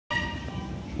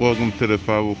Welcome to the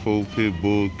 504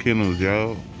 Pitbull Kennels,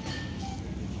 y'all.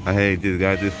 I had just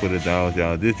got this for the dogs,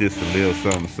 y'all. This just a little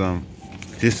something.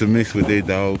 Just to mix with their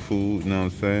dog food, you know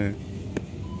what I'm saying?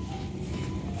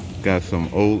 Got some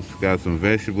oats, got some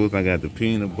vegetables. I got the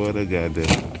peanut butter, got the,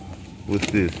 what's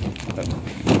this?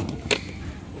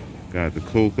 Got the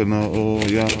coconut oil,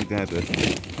 y'all. Got the,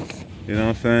 you know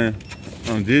what I'm saying?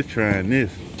 I'm just trying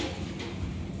this.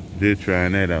 Just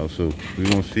trying that out. So we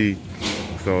gonna see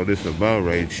what's all this about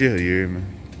right here, you hear me?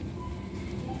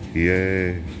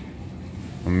 Yeah.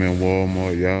 I'm in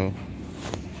Walmart, y'all.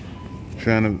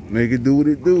 Trying to make it do what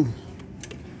it do.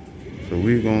 So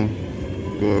we gonna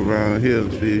go around here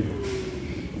and see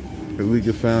if we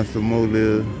can find some more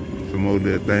little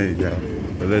things, y'all.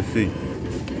 But let's see.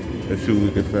 Let's see if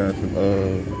we can find some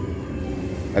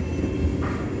I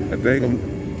think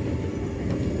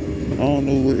I don't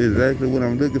know exactly what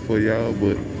I'm looking for, y'all,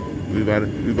 but we about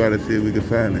to see if we can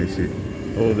find that shit.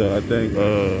 Hold up, I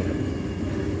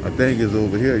think it's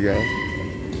over here, y'all.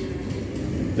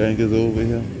 I think it's over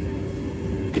here.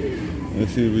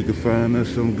 Let's see if we can find us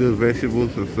some good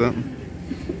vegetables or something.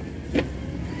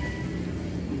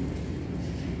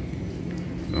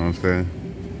 You know what I'm saying?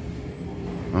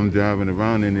 I'm driving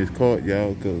around in this cart,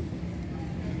 y'all, because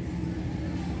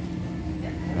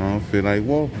I don't feel like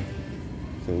walking.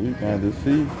 So we about to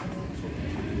see.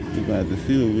 We about to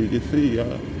see what we can see,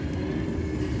 y'all.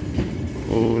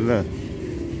 Hold up.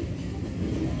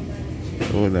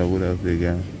 Hold up, what else they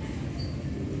got?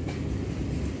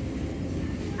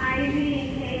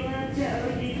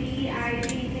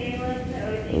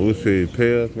 Oh, it says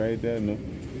pears right there. No,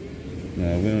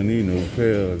 nah, we don't need no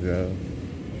pears, y'all.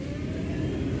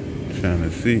 Trying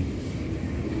to see.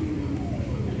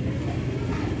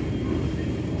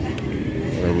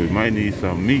 Well, we might need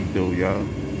some meat though, y'all.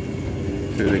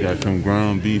 Say they got some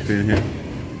ground beef in here.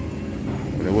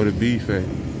 But what the beef at?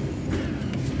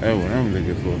 That's what I'm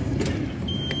looking for.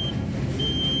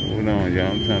 Hold on, y'all.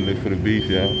 I'm trying to look for the beef,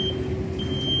 y'all.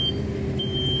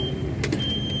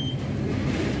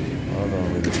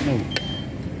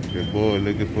 Good boy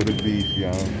looking for the beef,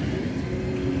 y'all.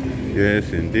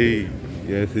 Yes, indeed.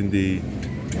 Yes, indeed.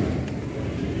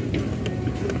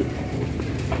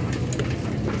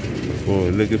 Boy,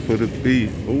 looking for the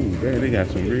beef. Oh, man, they got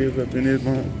some ribs up in this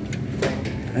one.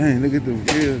 Dang, look at the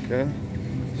ribs, y'all.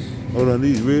 Hold on,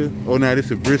 these ribs. Oh, now this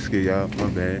is a brisket, y'all. My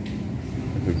bad.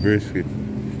 It's a brisket.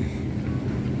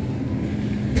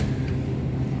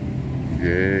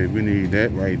 Yeah, we need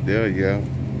that right there, y'all.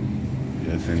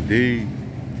 Yes, indeed.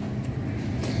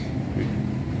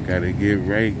 Gotta get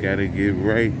right, gotta get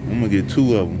right. I'm gonna get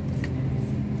two of them.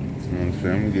 You know what I'm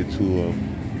saying? I'm gonna get two of them.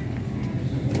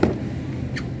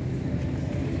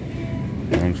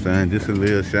 You know what I'm saying? Just a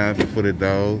little shopping for the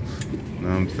dogs. You know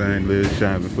what I'm saying? Little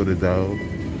shopping for the dogs.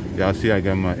 Y'all see I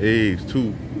got my eggs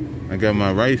too. I got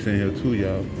my rice in here too,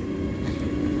 y'all.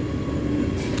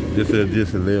 Just a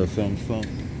little something.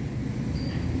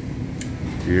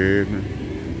 You hear me?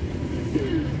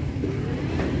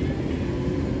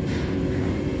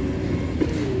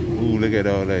 Ooh, look at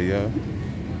all that, y'all.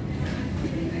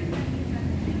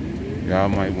 Y'all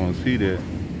might want to see that.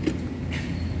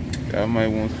 Y'all might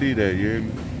want to see that, you hear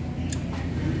me?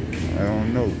 I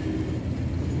don't know.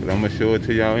 But I'm going to show it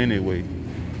to y'all anyway. You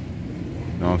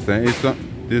know what I'm saying? It's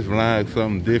something, this vlog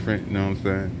something different, you know what I'm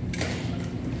saying?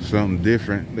 Something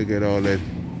different. Look at all that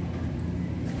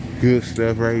good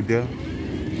stuff right there.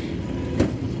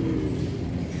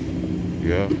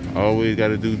 Yeah, always got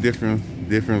to do different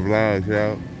vlogs,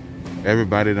 y'all.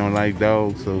 Everybody don't like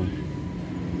dogs, so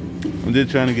I'm just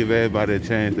trying to give everybody a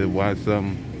chance to watch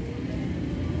something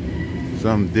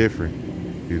different,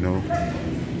 you know.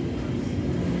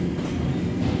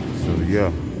 So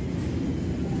yeah,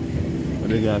 but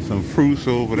they got some fruits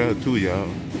over there too, y'all.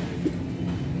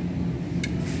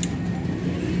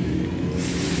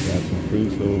 Got some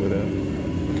fruits over there.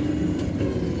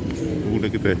 Ooh,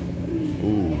 look at that.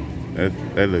 Ooh,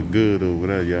 that look good over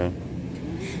there, y'all.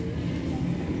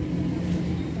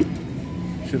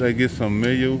 Should I get some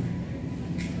mayo?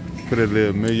 Put a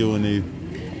little mayo in there.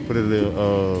 Put a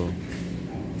little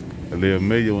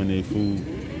mayo in their food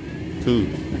too.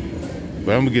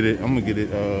 But I'm gonna get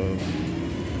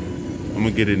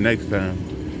it next time.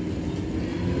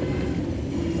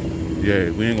 Yeah,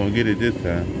 we ain't gonna get it this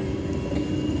time.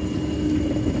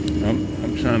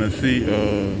 I'm trying to see.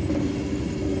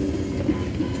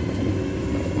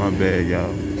 My bad, y'all.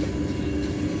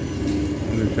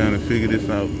 I'm just trying to figure this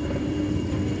out.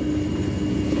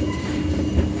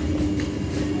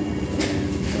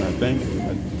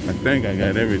 I think I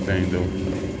got everything though.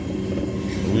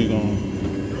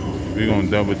 We gonna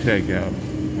double check, y'all.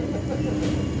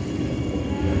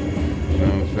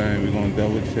 saying? We're gonna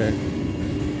double check.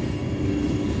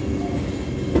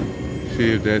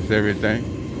 See if that's everything.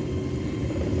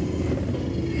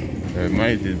 That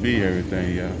might just be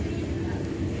everything, y'all.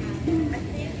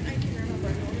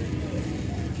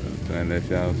 And let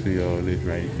y'all see all this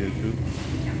right here too.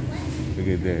 Look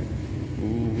at that.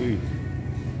 Ooh-wee.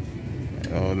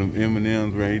 All them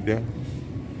M&Ms right there.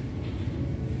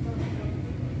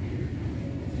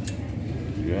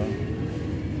 Yeah.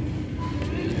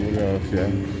 What else,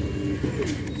 y'all?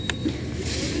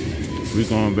 We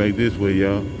going back this way,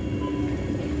 y'all.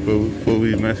 Before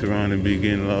we mess around and be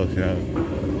getting lost, y'all.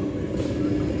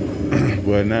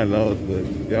 Well, not lost, but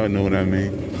y'all know what I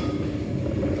mean.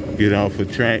 Get off a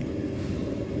track.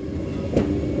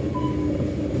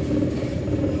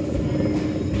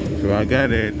 So I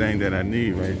got everything that I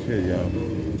need right here, y'all.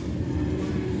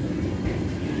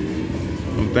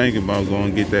 I'm thinking about going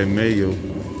to get that mayo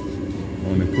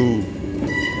on the cool.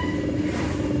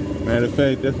 Matter of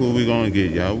fact, that's what we're going to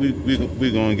get, y'all. We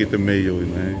going to get the mayo,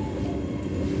 man.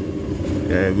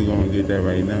 Yeah, we're going to get that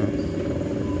right now.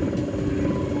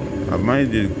 I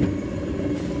might just,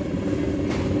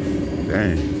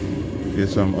 get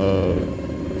some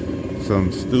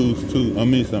stews too. I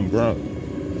mean some broth.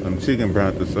 Some chicken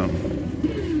broth or something.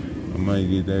 I might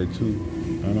get that too.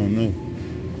 I don't know.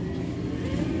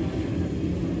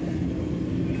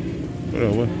 What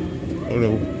up?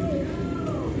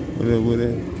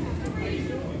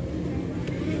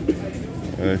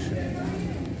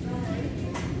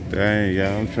 Dang,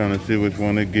 y'all. I'm trying to see which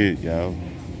one to get, y'all.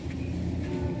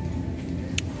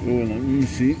 Oh, let me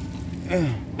see.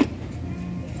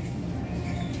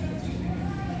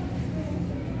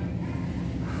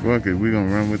 Fuck it, we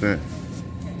gonna run with that.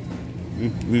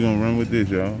 We gonna run with this,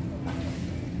 y'all.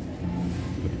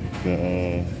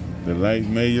 The light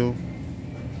mayo.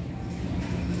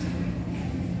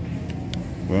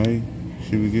 Right?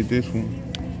 Should we get this one?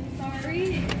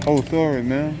 Sorry. Oh, sorry,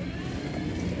 man.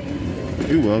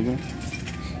 You're welcome.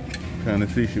 Trying to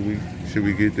see, should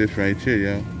we get this right here,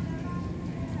 y'all?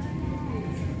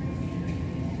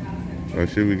 Or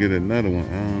should we get another one?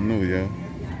 I don't know, y'all.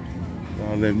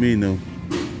 Y'all let me know.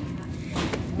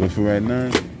 But for right now,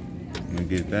 I'm gonna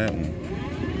get that one.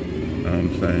 You know what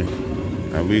I'm saying?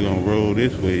 Now we gonna roll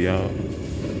this way, y'all.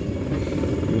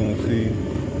 We gonna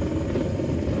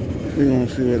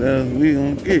see what else we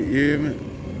gonna get, yeah, man.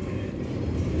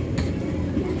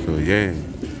 So yeah.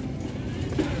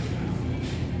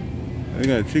 They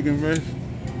got chicken breast?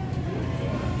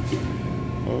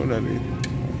 Oh, what that is?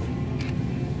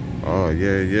 Oh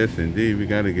yeah, yes indeed, we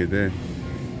gotta get that.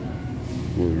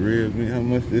 With ribs, man, how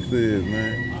much this is,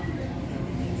 man?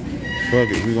 Fuck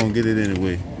it, we gonna get it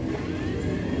anyway.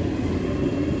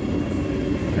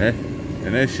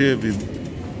 And that should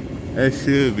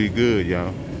be good,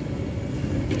 y'all.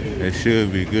 That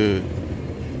should be good.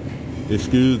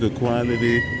 Excuse the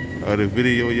quality of the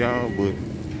video, y'all, but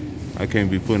I can't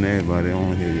be putting everybody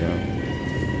on here, y'all.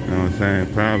 You know what I'm saying?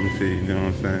 Privacy, you know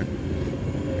what I'm saying?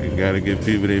 You gotta give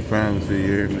people their privacy, you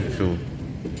hear me? So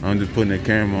I'm just putting the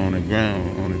camera on the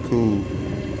ground, on the cool. I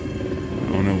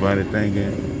don't want nobody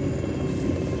thinking,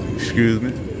 excuse me.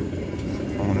 I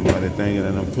don't want nobody thinking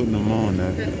that I'm putting them on now.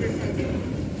 You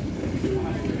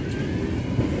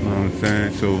know what I'm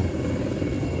saying? So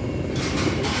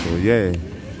yeah,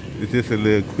 it's just a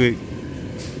little quick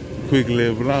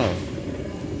little vlog.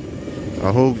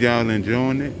 I hope y'all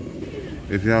enjoying it.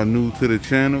 If y'all new to the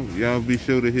channel, y'all be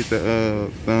sure to hit the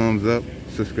thumbs up,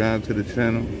 subscribe to the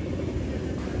channel.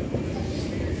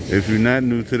 If you're not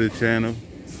new to the channel,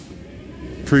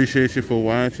 appreciate you for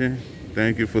watching.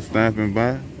 Thank you for stopping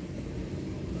by.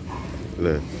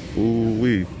 Look,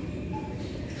 ooh-wee.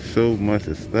 So much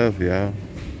of stuff, y'all.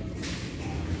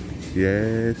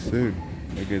 Yes, sir.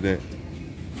 Look at that.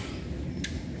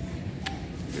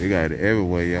 They got it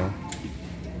everywhere, y'all.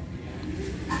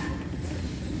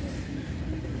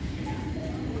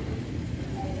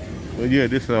 But yeah,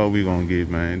 this is all we gonna get,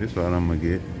 man. This is all I'm gonna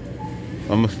get.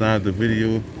 I'm gonna start the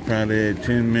video probably at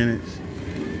 10 minutes.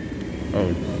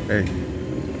 Oh, hey.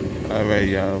 All right,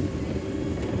 y'all.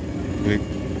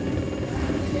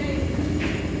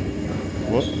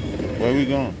 What? Where we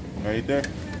going? Right there?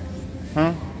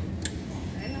 Huh?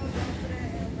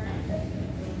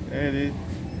 There it is.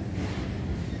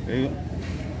 There you go.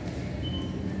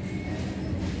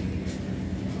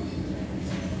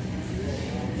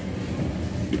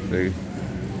 There you go.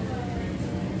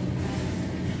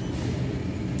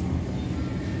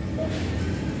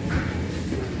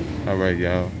 All right,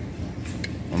 y'all.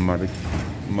 I'm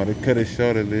about to cut it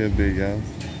short a little bit, y'all.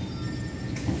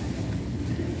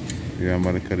 Yeah, I'm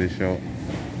about to cut it short.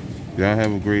 Y'all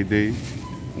have a great day.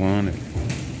 100.